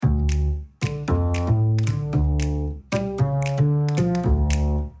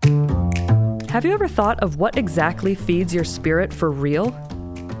Have you ever thought of what exactly feeds your spirit for real?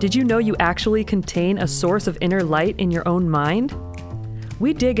 Did you know you actually contain a source of inner light in your own mind?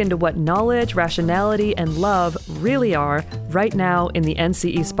 We dig into what knowledge, rationality, and love really are right now in the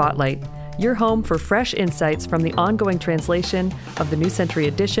NCE Spotlight, your home for fresh insights from the ongoing translation of the New Century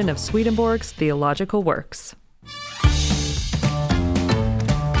edition of Swedenborg's theological works.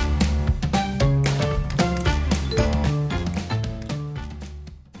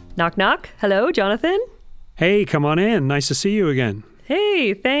 Knock, knock. Hello, Jonathan. Hey, come on in. Nice to see you again.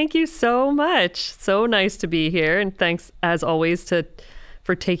 Hey, thank you so much. So nice to be here. And thanks, as always,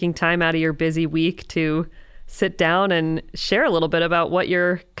 for taking time out of your busy week to sit down and share a little bit about what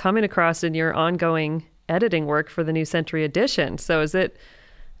you're coming across in your ongoing editing work for the New Century edition. So is it,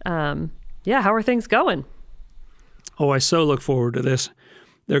 how are things going? Oh, I so look forward to this.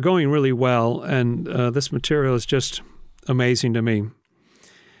 They're going really well, and this material is just amazing to me.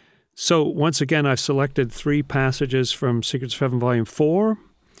 So once again, I've selected 3 passages from Secrets of Heaven, Volume 4,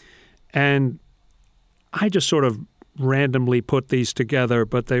 and I just sort of randomly put these together,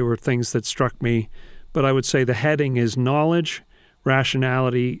 but they were things that struck me. But I would say the heading is knowledge,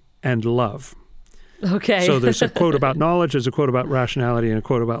 rationality, and love. Okay. So there's a quote about knowledge, there's a quote about rationality, and a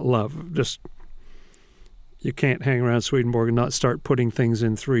quote about love. Just, you can't hang around Swedenborg and not start putting things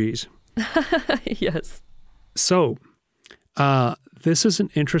in threes. Yes. So, this is an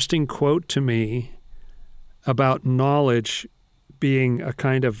interesting quote to me about knowledge being a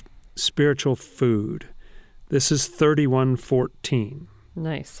kind of spiritual food. This is 31:14.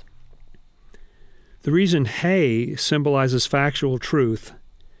 Nice. The reason hay symbolizes factual truth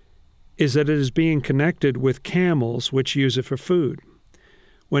is that it is being connected with camels, which use it for food.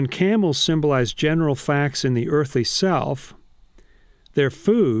 When camels symbolize general facts in the earthly self, their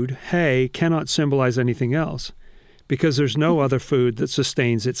food, hay, cannot symbolize anything else, because there's no other food that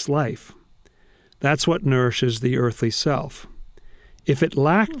sustains its life. That's what nourishes the earthly self. If it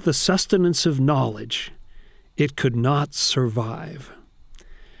lacked the sustenance of knowledge, it could not survive.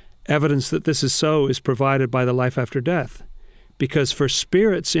 Evidence that this is so is provided by the life after death, because for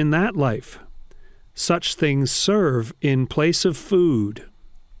spirits in that life, such things serve in place of food.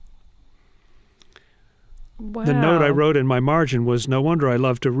 Wow. The note I wrote in my margin was, no wonder I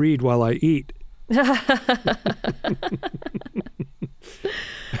love to read while I eat.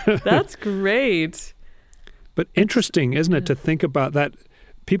 That's great. But interesting, isn't it, to think about that?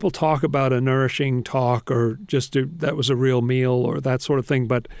 People talk about a nourishing talk or just that was a real meal or that sort of thing.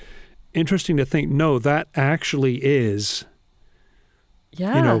 But interesting to think, no, that actually is,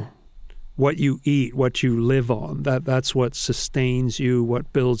 what you eat, what you live on. That's what sustains you,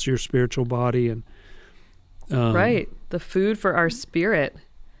 what builds your spiritual body. And right. The food for our spirit.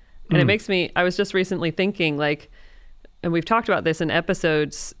 And it makes me, I was just recently thinking, and we've talked about this in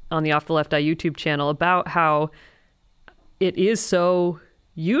episodes on the Off the Left Eye YouTube channel about how it is so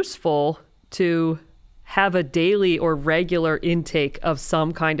useful to have a daily or regular intake of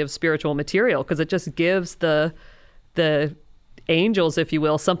some kind of spiritual material, because it just gives the angels, if you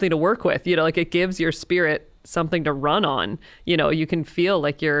will, something to work with. It gives your spirit something to run on. You can feel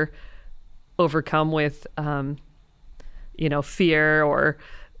like you're overcome with, fear or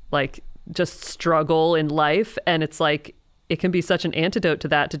just struggle in life. And it's it can be such an antidote to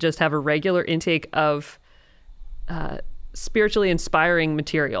that, to just have a regular intake of spiritually inspiring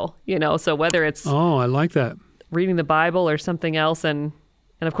material, so whether it's I like that, reading the Bible or something else. And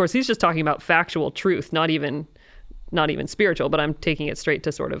of course, he's just talking about factual truth, not even spiritual, but I'm taking it straight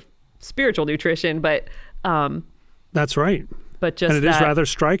to sort of spiritual nutrition. But that's right. But just, and it is rather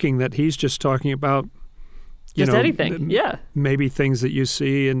striking that he's just talking about anything. Yeah. Maybe things that you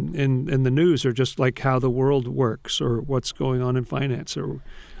see in the news, or just like how the world works or what's going on in finance or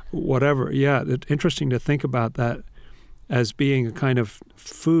whatever. Yeah, it's interesting to think about that as being a kind of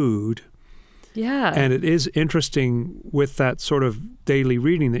food. Yeah. And it is interesting with that sort of daily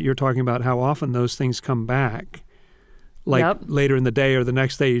reading that you're talking about, how often those things come back. Later in the day or the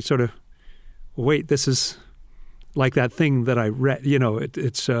next day, you sort of, wait, this is like that thing that I read.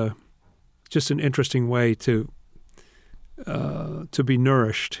 It's just an interesting way to be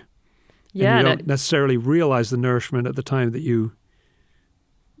nourished. Yeah, and you don't necessarily realize the nourishment at the time that you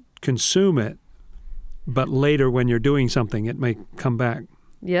consume it, but later when you're doing something, it may come back.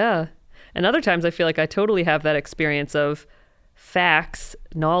 Yeah. And other times I feel like I totally have that experience of facts,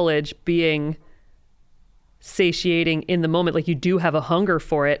 knowledge being satiating in the moment. Like you do have a hunger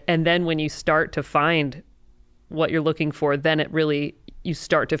for it. And then when you start to find what you're looking for, then it really, you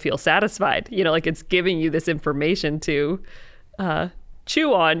start to feel satisfied. It's giving you this information to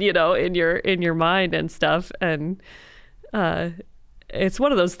chew on, in your mind and stuff. And it's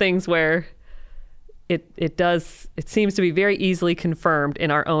one of those things where it seems to be very easily confirmed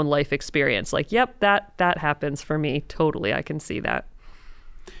in our own life experience. Like, yep, that happens for me. Totally. I can see that.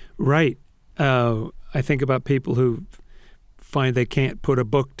 Right. I think about people who find they can't put a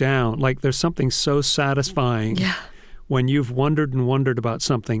book down. Like, there's something so satisfying when you've wondered and wondered about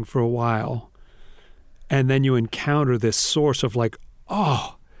something for a while, and then you encounter this source of like,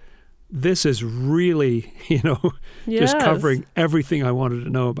 oh, this is really, just covering everything I wanted to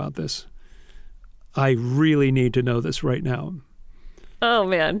know about this. I really need to know this right now. Oh,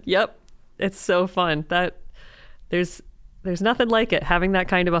 man. Yep. It's so fun. There's nothing like it, having that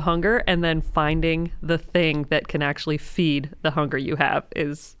kind of a hunger and then finding the thing that can actually feed the hunger you have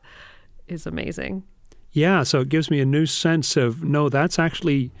is amazing. Yeah, so it gives me a new sense of, no, that's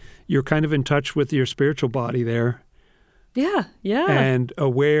actually, you're kind of in touch with your spiritual body there. Yeah. And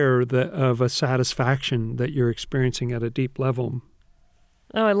aware of a satisfaction that you're experiencing at a deep level.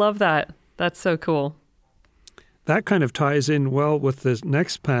 Oh, I love that. That's so cool. That kind of ties in well with this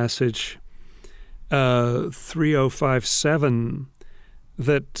next passage, 3057,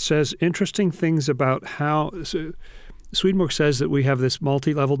 that says interesting things about how Swedenborg says that we have this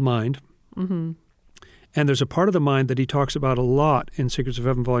multi-leveled mind. Mm-hmm. And there's a part of the mind that he talks about a lot in Secrets of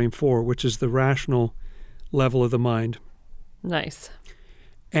Heaven, Volume 4, which is the rational level of the mind. Nice.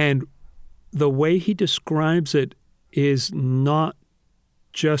 And the way he describes it is not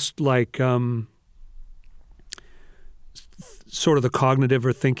just like sort of the cognitive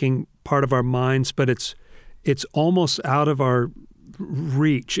or thinking part of our minds, but it's almost out of our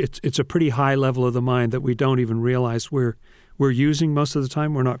reach. It's a pretty high level of the mind that we don't even realize we're using most of the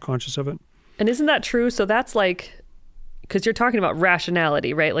time. We're not conscious of it. And isn't that true? So that's like, because you're talking about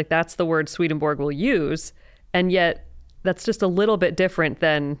rationality, right? Like that's the word Swedenborg will use. And yet that's just a little bit different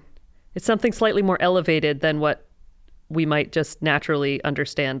than, it's something slightly more elevated than what we might just naturally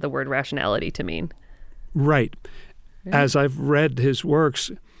understand the word rationality to mean. Right. Yeah. As I've read his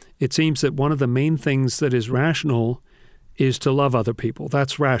works, it seems that one of the main things that is rational is to love other people.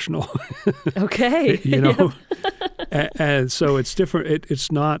 That's rational. Okay. And so it's different.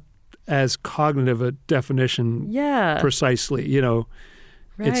 It's not as cognitive a definition precisely,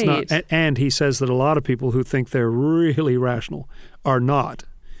 Right. It's not, and he says that a lot of people who think they're really rational are not.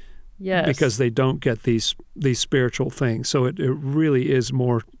 Yes. Because they don't get these spiritual things. So it really is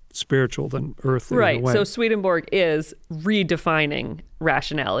more spiritual than earthly. Right. In a way. So Swedenborg is redefining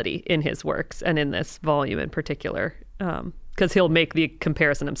rationality in his works and in this volume in particular, because he'll make the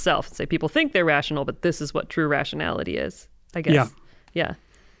comparison himself and say people think they're rational, but this is what true rationality is, I guess. Yeah.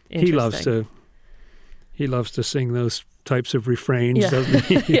 He loves to sing those types of refrains, doesn't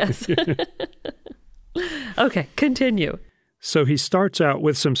he? Yes. Okay, continue. So he starts out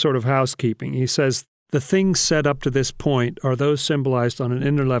with some sort of housekeeping. He says, the things set up to this point are those symbolized on an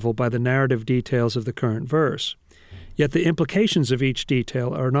inner level by the narrative details of the current verse. Yet the implications of each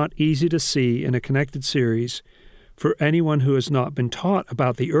detail are not easy to see in a connected series for anyone who has not been taught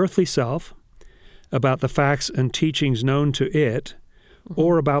about the earthly self, about the facts and teachings known to it,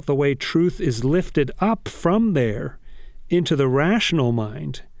 or about the way truth is lifted up from there into the rational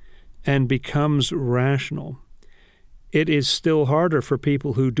mind and becomes rational. It is still harder for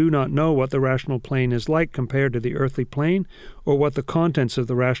people who do not know what the rational plane is like compared to the earthly plane, or what the contents of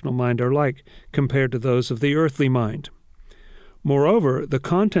the rational mind are like compared to those of the earthly mind. Moreover, the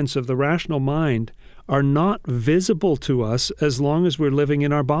contents of the rational mind are not visible to us as long as we're living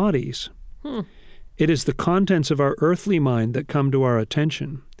in our bodies. It is the contents of our earthly mind that come to our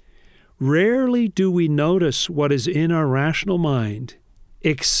attention. Rarely do we notice what is in our rational mind,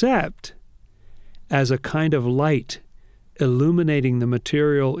 except as a kind of light illuminating the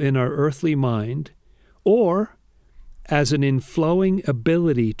material in our earthly mind, or as an inflowing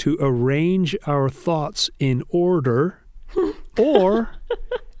ability to arrange our thoughts in order, or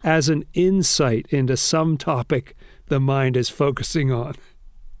as an insight into some topic the mind is focusing on.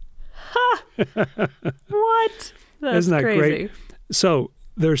 What? That's Isn't that crazy. Great? So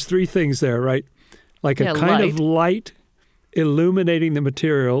there's three things there, right? Like a kind of light illuminating the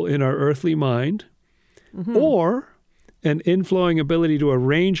material in our earthly mind, or an inflowing ability to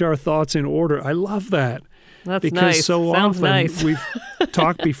arrange our thoughts in order. I love that. That's because nice. so Sounds often nice. we've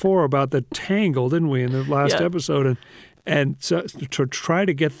talked before about the tangle, didn't we, in the last episode? And so to try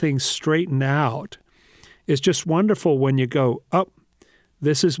to get things straightened out is just wonderful when you go,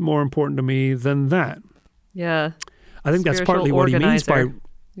 this is more important to me than that. Yeah. I think that's partly what he means by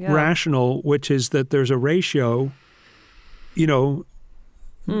rational, which is that there's a ratio,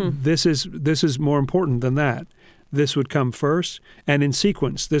 this is more important than that. This would come first, and in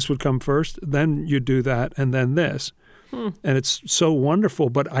sequence, this would come first, then you do that, and then this. And it's so wonderful,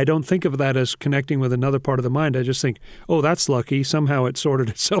 but I don't think of that as connecting with another part of the mind. I just think, oh, that's lucky. Somehow it sorted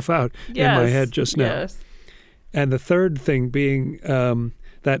itself out in my head just now. Yes. And the third thing being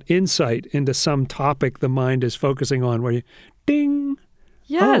that insight into some topic the mind is focusing on, where you, ding.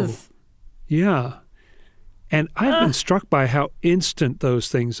 Yes. Oh, yeah. And I've been struck by how instant those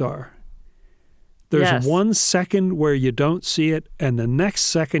things are. There's 1 second where you don't see it, and the next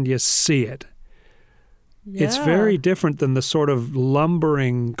second you see it. Yeah. It's very different than the sort of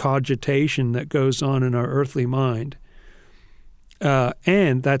lumbering cogitation that goes on in our earthly mind.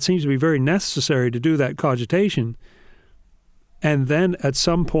 And that seems to be very necessary to do that cogitation. And then at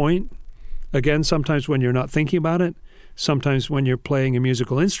some point, again, sometimes when you're not thinking about it, sometimes when you're playing a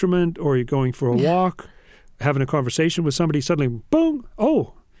musical instrument or you're going for a walk, having a conversation with somebody, suddenly, boom,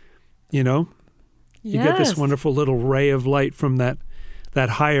 oh, you get this wonderful little ray of light from that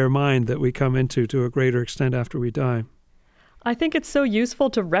higher mind that we come into to a greater extent after we die. I think it's so useful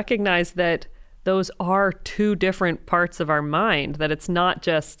to recognize that those are two different parts of our mind, that it's not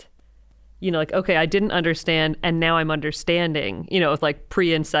just, like, okay, I didn't understand and now I'm understanding, it's like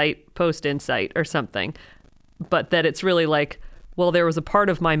pre-insight, post-insight or something. But that it's really like, well, there was a part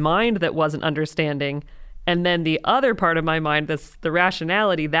of my mind that wasn't understanding, and then the other part of my mind, that's the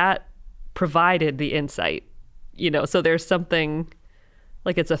rationality, that provided the insight, so there's something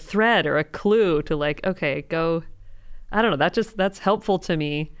like it's a thread or a clue to like, okay, go, I don't know, that's helpful to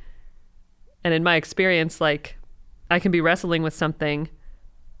me. And in my experience, like I can be wrestling with something,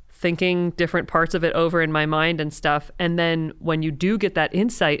 thinking different parts of it over in my mind and stuff. And then when you do get that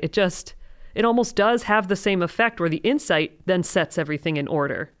insight, it almost does have the same effect where the insight then sets everything in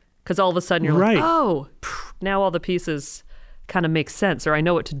order. Because all of a sudden you're like, oh, now all the pieces kind of make sense, or I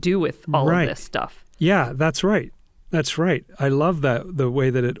know what to do with all of this stuff. Yeah, that's right. That's right. I love the way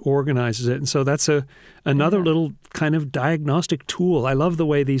that it organizes it. And so that's another little kind of diagnostic tool. I love the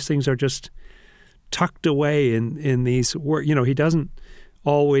way these things are just tucked away in these words. He doesn't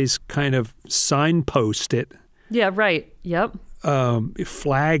always kind of signpost it. Yeah, right. Yep.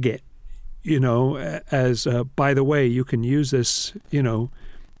 Flag it, as, by the way, you can use this,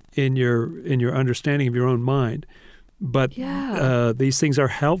 in your understanding of your own mind. But these things are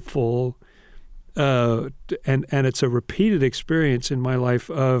helpful. And it's a repeated experience in my life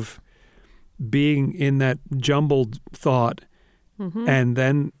of being in that jumbled thought, and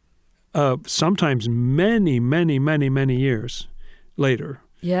then sometimes many, many, many, many years later.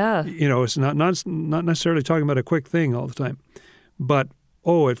 Yeah. It's not necessarily talking about a quick thing all the time, but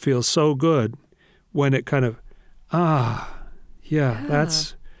it feels so good when it kind of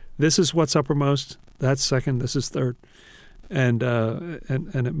this is what's uppermost, that's second, this is third, and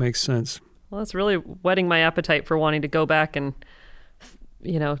it makes sense. Well, that's really whetting my appetite for wanting to go back and,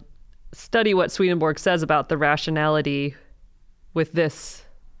 study what Swedenborg says about the rationality with this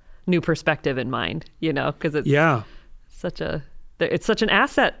new perspective in mind, because it's such an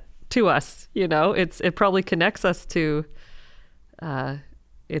asset to us, it probably connects us to,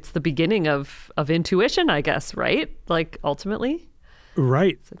 it's the beginning of intuition, I guess, right? Like ultimately.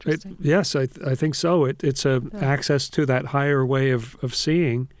 Right. Yes, I think so. It's access to that higher way of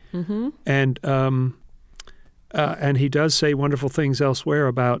seeing. Mm-hmm. And he does say wonderful things elsewhere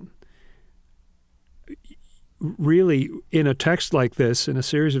about really in a text like this, in a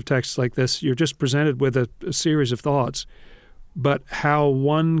series of texts like this, you're just presented with a series of thoughts, but how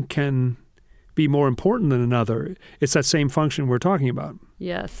one can be more important than another. It's that same function we're talking about.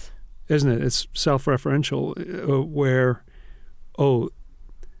 Yes. Isn't it? It's self-referential where,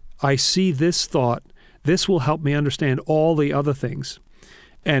 I see this thought. This will help me understand all the other things.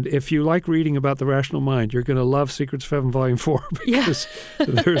 And if you like reading about the rational mind, you're going to love Secrets of Heaven Volume 4 because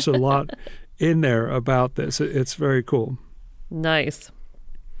there's a lot in there about this. It's very cool. Nice.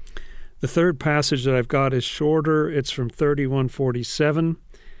 The third passage that I've got is shorter. It's from 3147.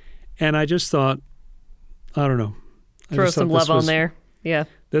 And I just thought, I don't know. Throw some love on there. Yeah.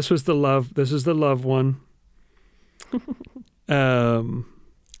 This is the love one.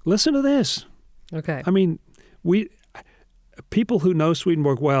 Listen to this. Okay. I mean, people who know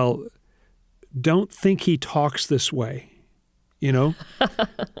Swedenborg well don't think he talks this way,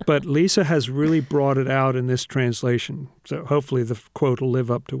 But Lisa has really brought it out in this translation. So hopefully the quote will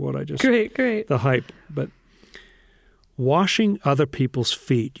live up to what I just... Great. The hype. But washing other people's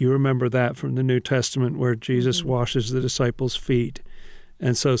feet. You remember that from the New Testament where Jesus washes the disciples' feet.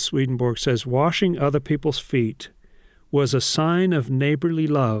 And so Swedenborg says, washing other people's feet was a sign of neighborly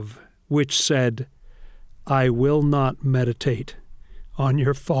love, which said, I will not meditate on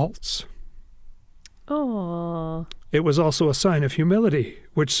your faults. Oh. It was also a sign of humility,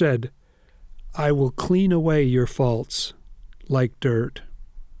 which said, I will clean away your faults like dirt.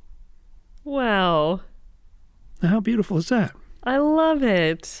 Wow. Now, how beautiful is that? I love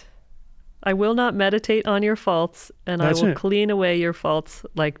it. I will not meditate on your faults, and I will clean away your faults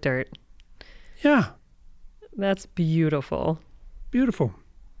like dirt. Yeah. That's beautiful. Beautiful.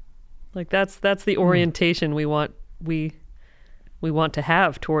 Like that's the orientation we want to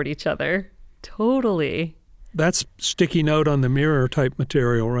have toward each other. Totally. That's sticky note on the mirror type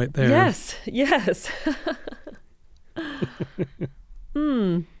material right there. Yes.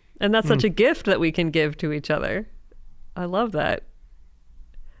 And that's such a gift that we can give to each other. I love that.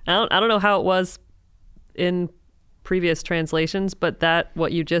 I don't know how it was in previous translations, but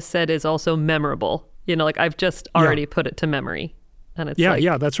what you just said is also memorable. You know, like I've just already put it to memory. And it's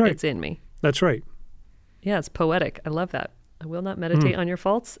that's right. It's in me. That's right. Yeah, it's poetic. I love that. I will not meditate on your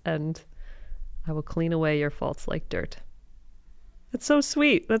faults, and I will clean away your faults like dirt. That's so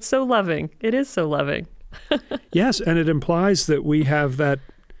sweet. That's so loving. It is so loving. Yes, and it implies that we have that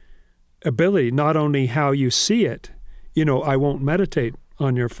ability, not only how you see it, you know, I won't meditate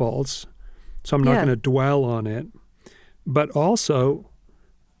on your faults, so I'm not going to dwell on it, but also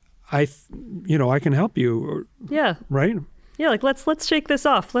I can help you. Yeah. Right? Yeah, like let's shake this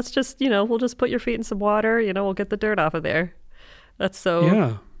off. Let's just, we'll just put your feet in some water, we'll get the dirt off of there. That's so,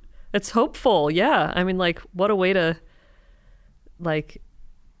 yeah. It's hopeful. Yeah. I mean, like, what a way to,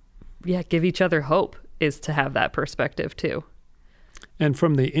 give each other hope is to have that perspective too. And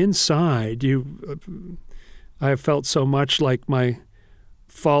from the inside, I have felt so much like my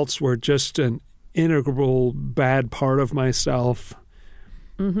faults were just an integral bad part of myself.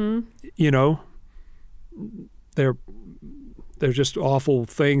 Mm-hmm. They're just awful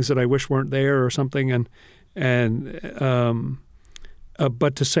things that I wish weren't there or something.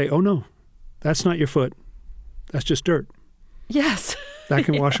 But to say, oh no, that's not your foot. That's just dirt. Yes. That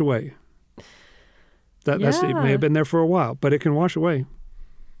can wash away. It may have been there for a while, but it can wash away.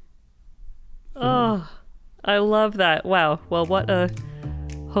 Oh, I love that. Wow. Well, what a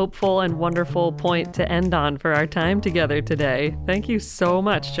hopeful and wonderful point to end on for our time together today. Thank you so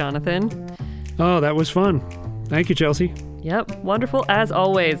much, Jonathan. Oh, that was fun. Thank you, Chelsea. Yep. Wonderful as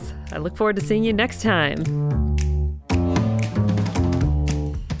always. I look forward to seeing you next time.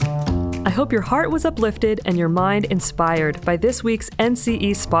 I hope your heart was uplifted and your mind inspired by this week's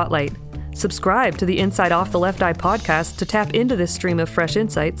NCE Spotlight. Subscribe to the Inside Off the Left Eye podcast to tap into this stream of fresh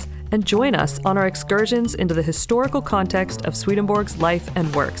insights and join us on our excursions into the historical context of Swedenborg's life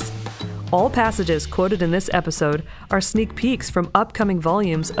and works. All passages quoted in this episode are sneak peeks from upcoming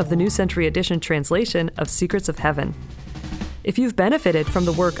volumes of the New Century Edition translation of Secrets of Heaven. If you've benefited from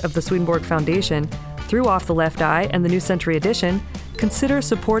the work of the Swedenborg Foundation through Off the Left Eye and the New Century Edition, consider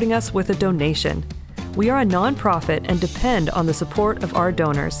supporting us with a donation. We are a nonprofit and depend on the support of our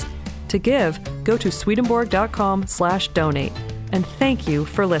donors. To give, go to swedenborg.com/donate. And thank you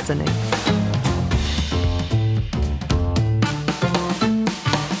for listening.